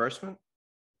reimbursement?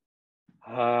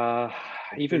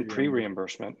 Even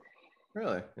pre-reimbursement.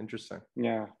 Really interesting.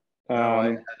 Yeah.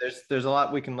 There's a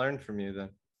lot we can learn from you then.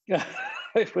 Yeah,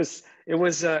 it was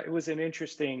an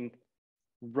interesting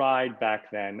ride back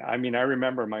then. I mean, I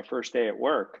remember my first day at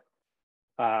work.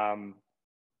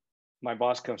 My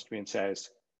boss comes to me and says,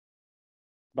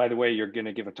 "By the way, you're going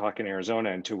to give a talk in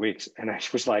Arizona in 2 weeks." And I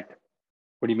was like,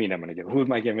 "What do you mean I'm going to give? Who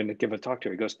am I giving to give a talk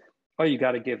to?" He goes, "Oh, you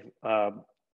got to give a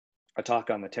talk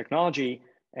on the technology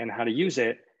and how to use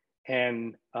it."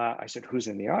 And I said, "Who's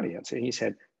in the audience?" And he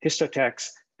said, "Histotechs,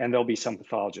 and there'll be some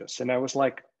pathologists." And I was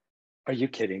like, "Are you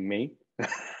kidding me?"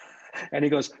 And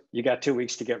he goes, "You got 2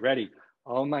 weeks to get ready."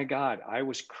 Oh my God, I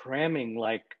was cramming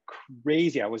like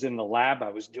crazy. I was in the lab. I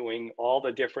was doing all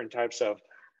the different types of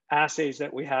assays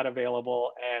that we had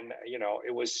available. And,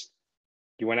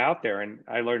 you went out there, and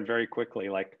I learned very quickly,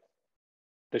 like,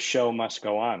 the show must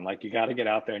go on. Like, you got to get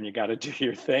out there and you got to do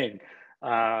your thing.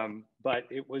 But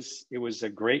it was a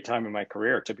great time in my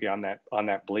career to be on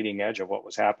that bleeding edge of what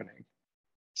was happening.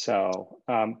 So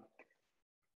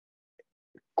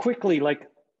quickly, like,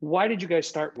 why did you guys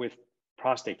start with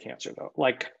prostate cancer though?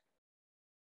 Like,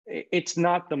 it's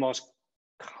not the most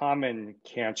common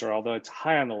cancer, although it's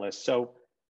high on the list. So,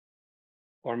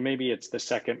 or maybe it's the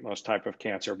second most type of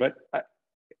cancer, but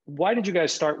why did you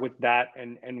guys start with that?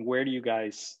 And where do you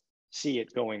guys see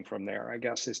it going from there, I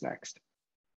guess, is next?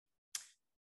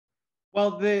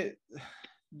 Well, the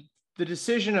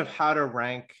decision of how to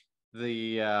rank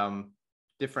the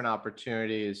different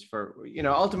opportunities for,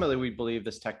 ultimately we believe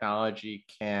this technology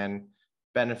can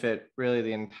benefit really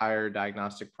the entire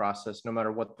diagnostic process, no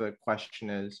matter what the question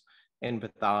is in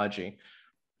pathology.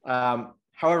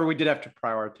 However, we did have to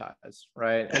prioritize,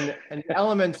 right? And the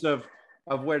elements of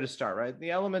where to start, right?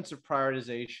 The elements of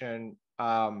prioritization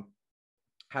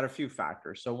had a few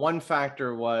factors. So one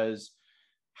factor was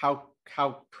how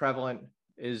prevalent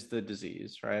is the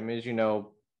disease, right? I mean, as you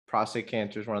know, prostate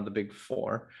cancer is one of the big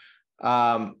four.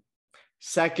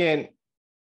 Second,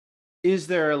 is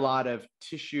there a lot of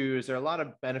tissue? Is there a lot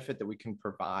of benefit that we can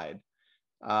provide?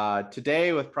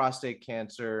 Today with prostate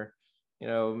cancer,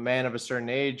 a man of a certain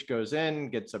age goes in,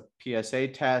 gets a PSA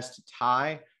test, it's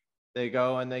high. They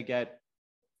go and they get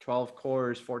 12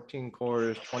 cores, 14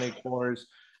 cores, 20 cores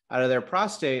out of their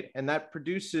prostate. And that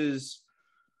produces,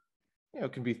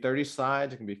 it can be 30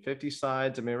 slides, it can be 50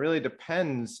 slides. I mean, it really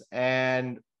depends.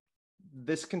 And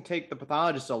this can take the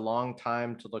pathologist a long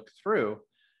time to look through.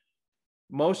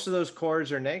 Most of those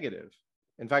cores are negative.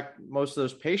 In fact, most of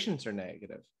those patients are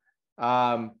negative.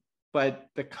 But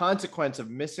the consequence of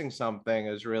missing something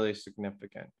is really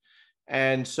significant.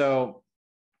 And so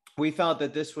we felt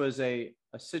that this was a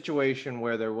situation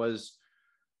where there was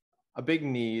a big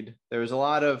need. There was a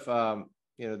lot of,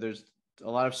 there's a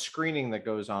lot of screening that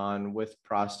goes on with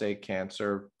prostate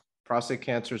cancer. Prostate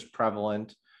cancer is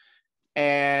prevalent.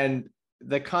 And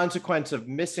the consequence of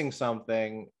missing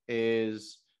something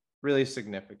is really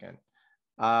significant.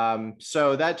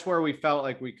 So that's where we felt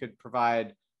like we could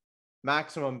provide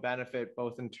maximum benefit,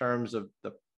 both in terms of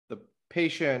the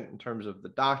patient, in terms of the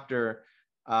doctor,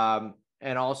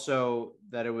 and also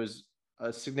that it was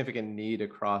a significant need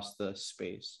across the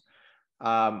space.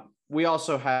 We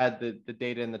also had the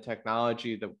data and the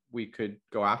technology that we could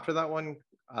go after that one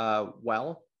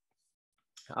well.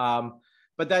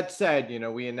 But that said,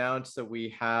 we announced that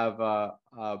we have a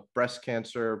breast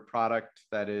cancer product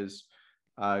that is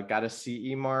got a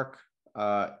CE mark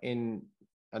in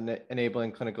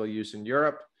enabling clinical use in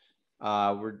Europe.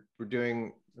 We're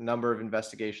doing a number of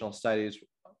investigational studies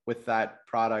with that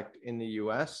product in the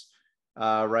US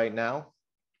right now,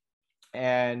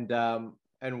 and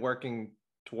working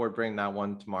toward bringing that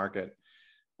one to market.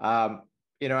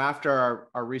 After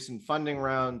our recent funding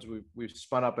rounds, we've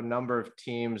spun up a number of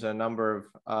teams, a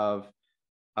number of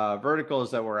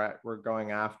verticals that we're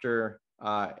going after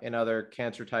in other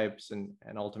cancer types and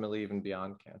ultimately even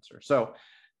beyond cancer. So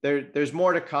there's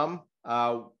more to come.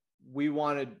 We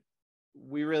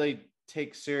really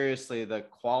take seriously the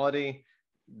quality,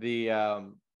 the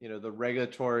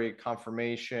regulatory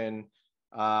confirmation,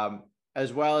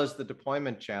 as well as the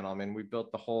deployment channel. I mean, we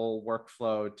built the whole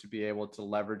workflow to be able to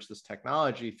leverage this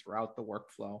technology throughout the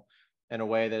workflow in a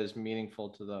way that is meaningful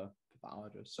to the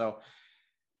pathologist. So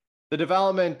the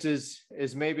development is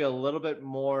maybe a little bit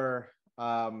more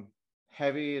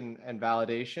heavy and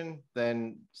validation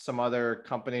than some other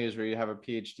companies where you have a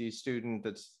PhD student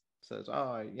that says,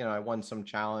 oh, I won some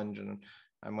challenge and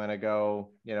I'm going to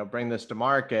go, bring this to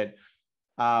market.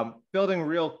 building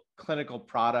real clinical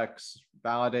products,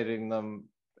 validating them,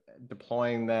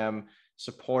 deploying them,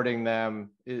 supporting them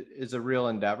is a real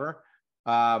endeavor.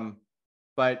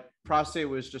 But prostate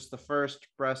was just the first,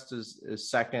 breast is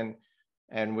second,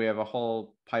 and we have a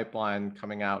whole pipeline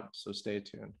coming out, so stay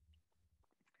tuned.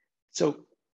 So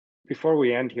before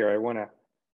we end here, I want to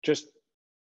just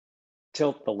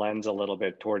tilt the lens a little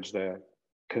bit towards the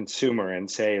consumer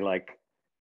and say, like,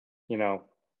 you know,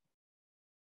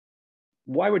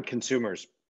 why would consumers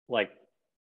like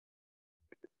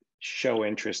show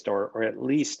interest or at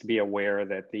least be aware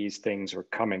that these things are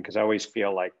coming? Because I always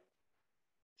feel like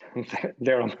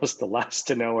they're almost the last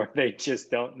to know, or they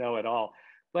just don't know at all.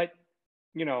 But,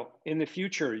 you know, in the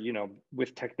future, you know,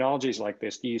 with technologies like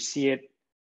this, do you see it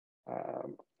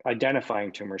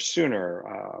identifying tumors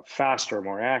sooner, faster,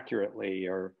 more accurately,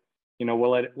 or, you know,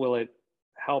 will it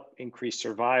help increase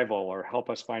survival or help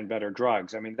us find better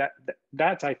drugs? I mean,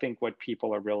 that's, I think, what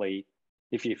people are really,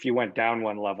 if you went down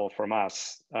one level from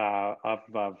us, of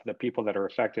the people that are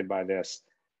affected by this,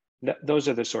 those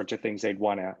are the sorts of things they'd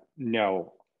want to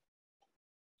know.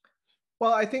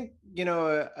 Well, I think, you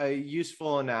know, a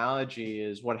useful analogy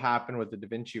is what happened with the Da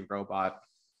Vinci robot.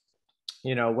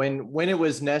 You know, when it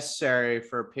was necessary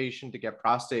for a patient to get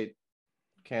prostate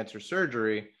cancer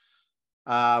surgery,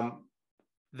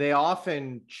 they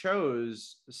often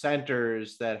chose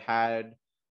centers that had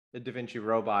the Da Vinci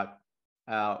robot.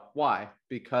 Why?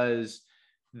 Because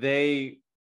they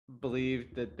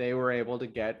believed that they were able to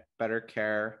get better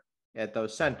care at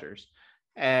those centers.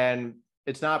 And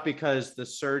it's not because the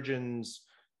surgeons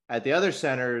at the other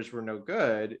centers were no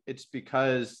good. It's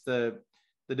because the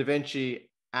Da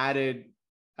Vinci added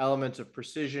elements of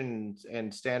precision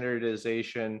and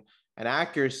standardization and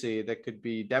accuracy that could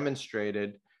be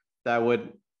demonstrated that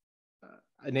would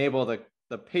enable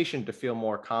the patient to feel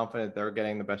more confident they're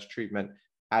getting the best treatment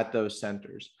at those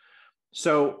centers.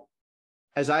 So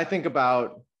as I think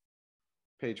about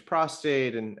Paige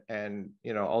Prostate and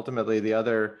you know, ultimately the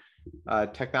other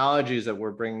technologies that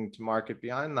we're bringing to market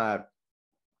beyond that,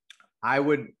 I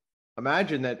would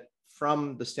imagine that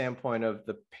from the standpoint of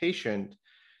the patient,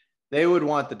 they would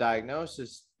want the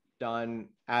diagnosis done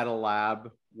at a lab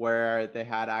where they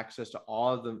had access to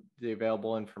all of the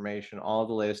available information, all of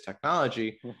the latest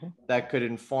technology that could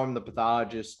inform the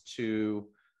pathologist to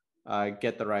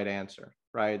get the right answer,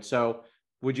 right? So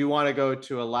would you want to go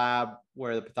to a lab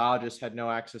where the pathologist had no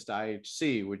access to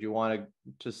IHC? Would you want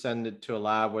to send it to a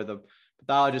lab where the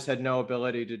pathologist had no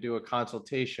ability to do a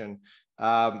consultation?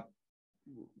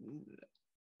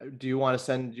 Do you want to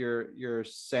send your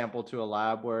sample to a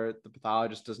lab where the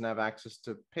pathologist doesn't have access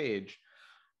to Paige?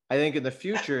 I think in the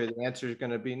future, the answer is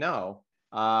going to be no.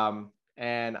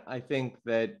 And I think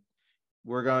that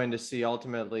we're going to see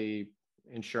ultimately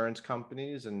insurance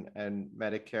companies and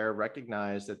Medicare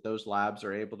recognize that those labs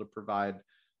are able to provide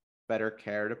better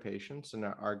care to patients and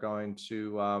are going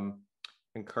to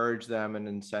encourage them and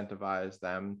incentivize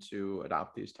them to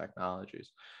adopt these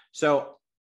technologies. So,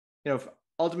 you know,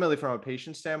 ultimately from a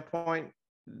patient standpoint,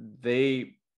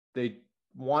 they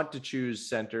want to choose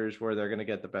centers where they're going to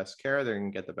get the best care, they're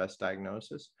going to get the best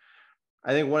diagnosis.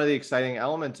 I think one of the exciting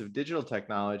elements of digital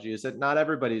technology is that not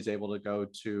everybody's able to go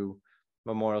to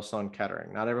Memorial Sloan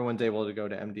Kettering. Not everyone's able to go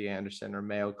to MD Anderson or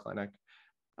Mayo Clinic.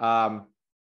 I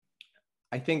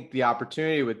think the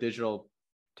opportunity with digital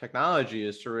technology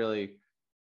is to really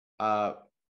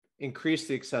increase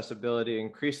the accessibility,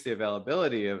 increase the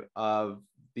availability of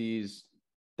these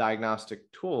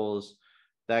diagnostic tools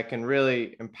that can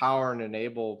really empower and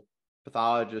enable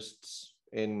pathologists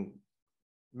in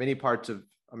many parts of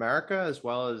America as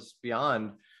well as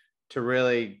beyond to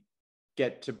really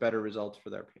get to better results for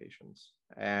their patients.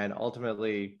 And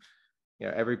ultimately, you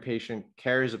know, every patient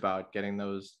cares about getting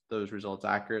those results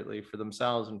accurately for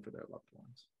themselves and for their loved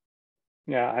ones.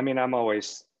 Yeah, I mean, I'm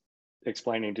always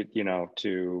explaining to, you know,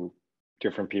 to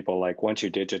different people, like once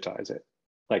you digitize it,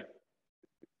 like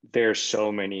there's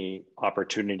so many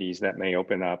opportunities that may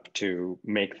open up to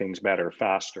make things better,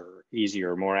 faster,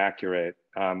 easier, more accurate,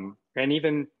 and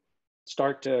even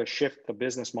start to shift the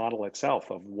business model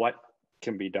itself of what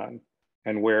can be done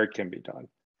and where it can be done.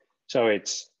 So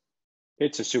it's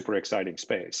a super exciting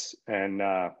space. And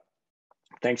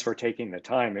thanks for taking the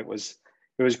time. It was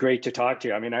great to talk to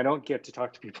you. I mean, I don't get to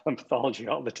talk to people in pathology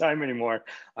all the time anymore.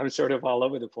 I'm sort of all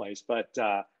over the place, but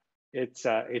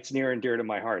it's near and dear to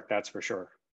my heart, that's for sure.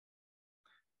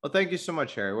 Well, thank you so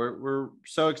much, Harry. We're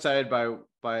so excited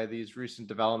by these recent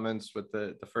developments with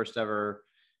the first ever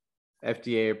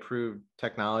FDA approved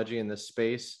technology in this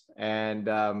space, and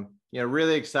you know,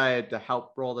 really excited to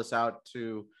help roll this out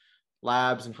to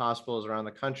labs and hospitals around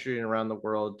the country and around the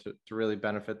world to really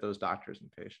benefit those doctors and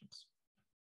patients.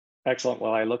 Excellent.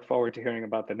 Well, I look forward to hearing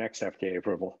about the next FDA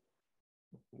approval.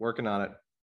 Working on it.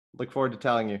 Look forward to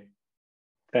telling you.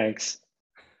 Thanks.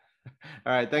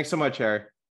 All right. Thanks so much, Harry.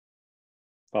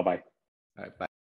 Bye-bye. All right. Bye.